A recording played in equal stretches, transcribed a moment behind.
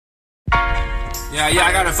Yeah,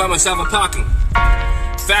 I gotta find myself a parking.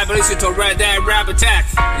 Fabulous Tourette, that rap attack.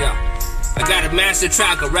 Yeah, I got a master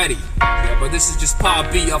track already. Yeah, but this is just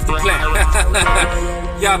part B of the plan.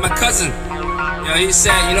 Yeah, my cousin. Yeah, he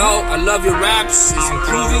said, you know, I love your raps. It's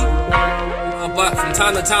improving. But from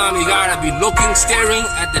time to time, you gotta be looking, staring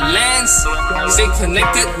at the lens. Stay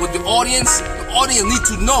connected with the audience. The audience need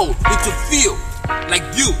to know, need to feel like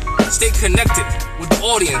you. Stay connected with the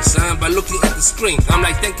audience by looking at the screen. I'm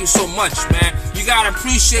like, thank you so much, man. You gotta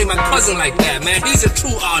appreciate my cousin like that, man. He's a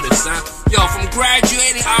true artist, Yo, from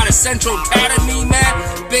graduating out of Central Academy, man,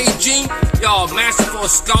 Beijing, yo, masterful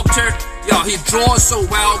sculptor. Yo, he draws so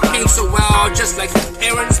well, paints so well, just like his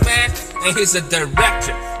parents, man. And he's a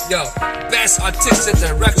director. Yo, best artistic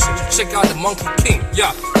direction. Check out the Monkey King. Yo,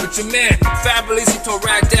 with your man, Fabulous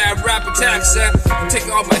Tourette, that rap attack, son. I'm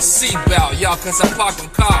taking off my seatbelt, yo, cause I parked my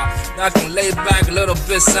car. Now I can lay back a little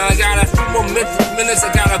bit, son. I got a few more minutes,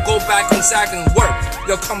 I gotta go back inside and work.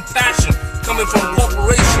 Yo, compassion coming from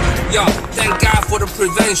corporation. Yo, thank God for the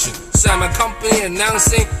prevention. Son, my company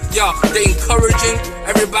announcing, yo, they encouraging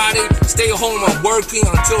everybody stay home and working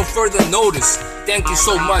until further notice. Thank you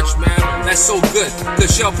so much, man. That's so good.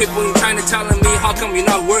 Cause yo, people trying to telling me how come you're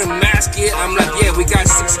not wearing masks yet? I'm like, yeah, we got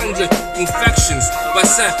 600 infections. But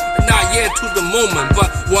son, not yet to the moment. But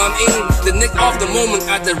when I'm in the nick of the moment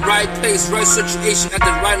at the right place, right situation, at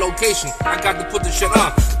the right location, I got to put the shit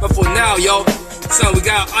on. But for now, yo, son, we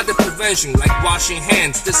got other prevention like washing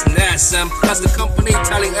hands, this and that, son. Plus the company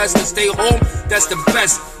telling us to stay home, that's the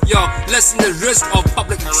best. Yo, lessen the risk of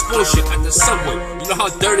public exposure at the subway. You know how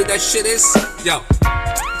dirty that shit is? Yo,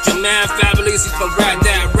 your man Fabulous Tourette,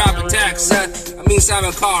 that rap attack, son. I mean, I'm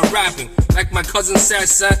in car rapping. Like my cousin said,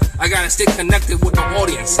 son, I gotta stay connected with the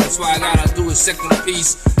audience. That's why I gotta do a second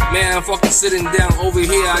piece. Man, I'm fucking sitting down over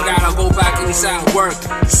here. I gotta go back inside work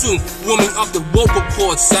soon. Warming up the vocal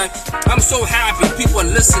cords, son. I'm so happy people are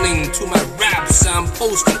listening to my raps. I'm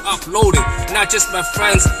posting, uploading. Not just my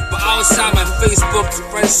friends, but outside my Facebook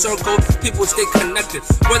friend circle, people stay connected.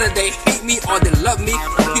 Whether they hate me or they love me,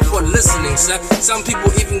 people are listening, son. Some people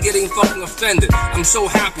even getting fucking offended. I'm so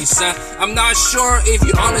happy, son. I'm not sure if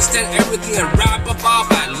you understand everything I rap about,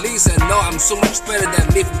 but at least I know I'm so much better than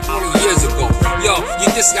me from 20 years ago. Yo, you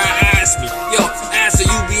just gotta ask me. Yo, ask the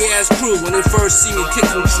UBS crew when they first see me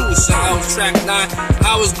kicking true, son. I was track 9.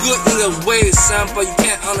 I was good in a way, son, but you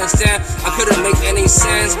can't understand. I couldn't make any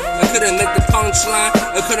sense. I couldn't make the punchline.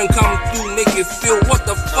 I couldn't come through, make you feel what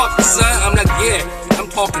the fuck, son. I'm like, yeah, I'm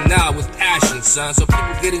talking now with passion, son. So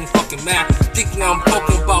people getting fucking mad, thinking I'm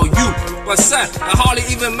talking about you. But son, I hardly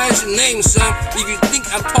even mention names, son. If you think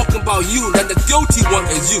I'm talking about you, then the guilty one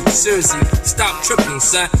is you. Seriously, stop tripping,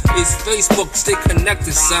 son. It's Facebook, stay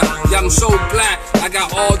connected, son. Yeah, I'm so glad I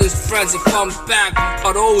got all these friends and come back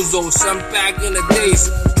from Cardozo, son. Back in the days,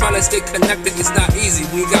 trying to stay connected is not easy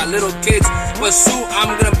when you got little kids. But soon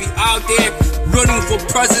I'm gonna be out there running for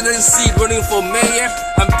presidency, running for mayor.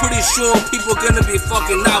 I'm pretty sure people gonna be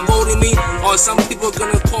fucking not voting me, or some people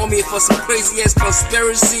gonna call me for some crazy ass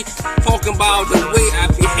conspiracy, talking about the way I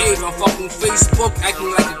behave on fucking Facebook,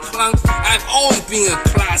 acting like a clown. I've always been a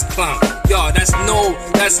class clown. Yo, that's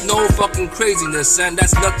no fucking craziness, son.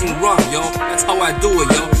 That's nothing wrong, yo. That's how I do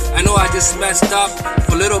it, yo. I know I just messed up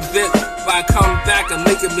for a little bit, but I come back and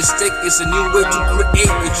make a mistake. It's a new way to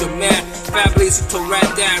create. It's your man Fabulous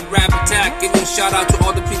Tourette, that rap attack. Giving shout out to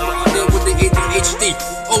all the people out there with the ADHD,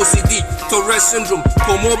 OCD, Tourette syndrome,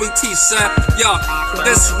 comorbidity, son. Yo,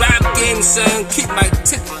 this rap game, son, keep my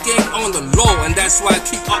tip game on the low, and that's why I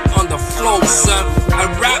keep up on the flow, son. A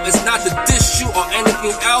rap is not to diss you or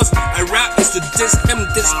anything else. A rap is to diss him,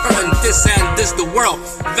 diss her, and diss the world.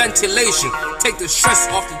 Ventilation, take the stress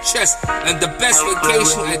off the chest, and the best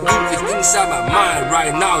vacation I do is inside my mind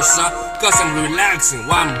right now, son. Cause I'm relaxing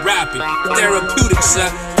while I'm rapping. Therapeutic,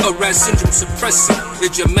 son. Tourette syndrome suppressing.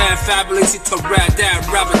 It's your man Fabulous Tourette, that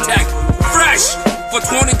rap attack. Fresh for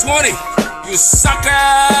 2020. You suckers.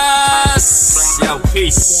 Yo,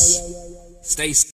 peace. Stay safe.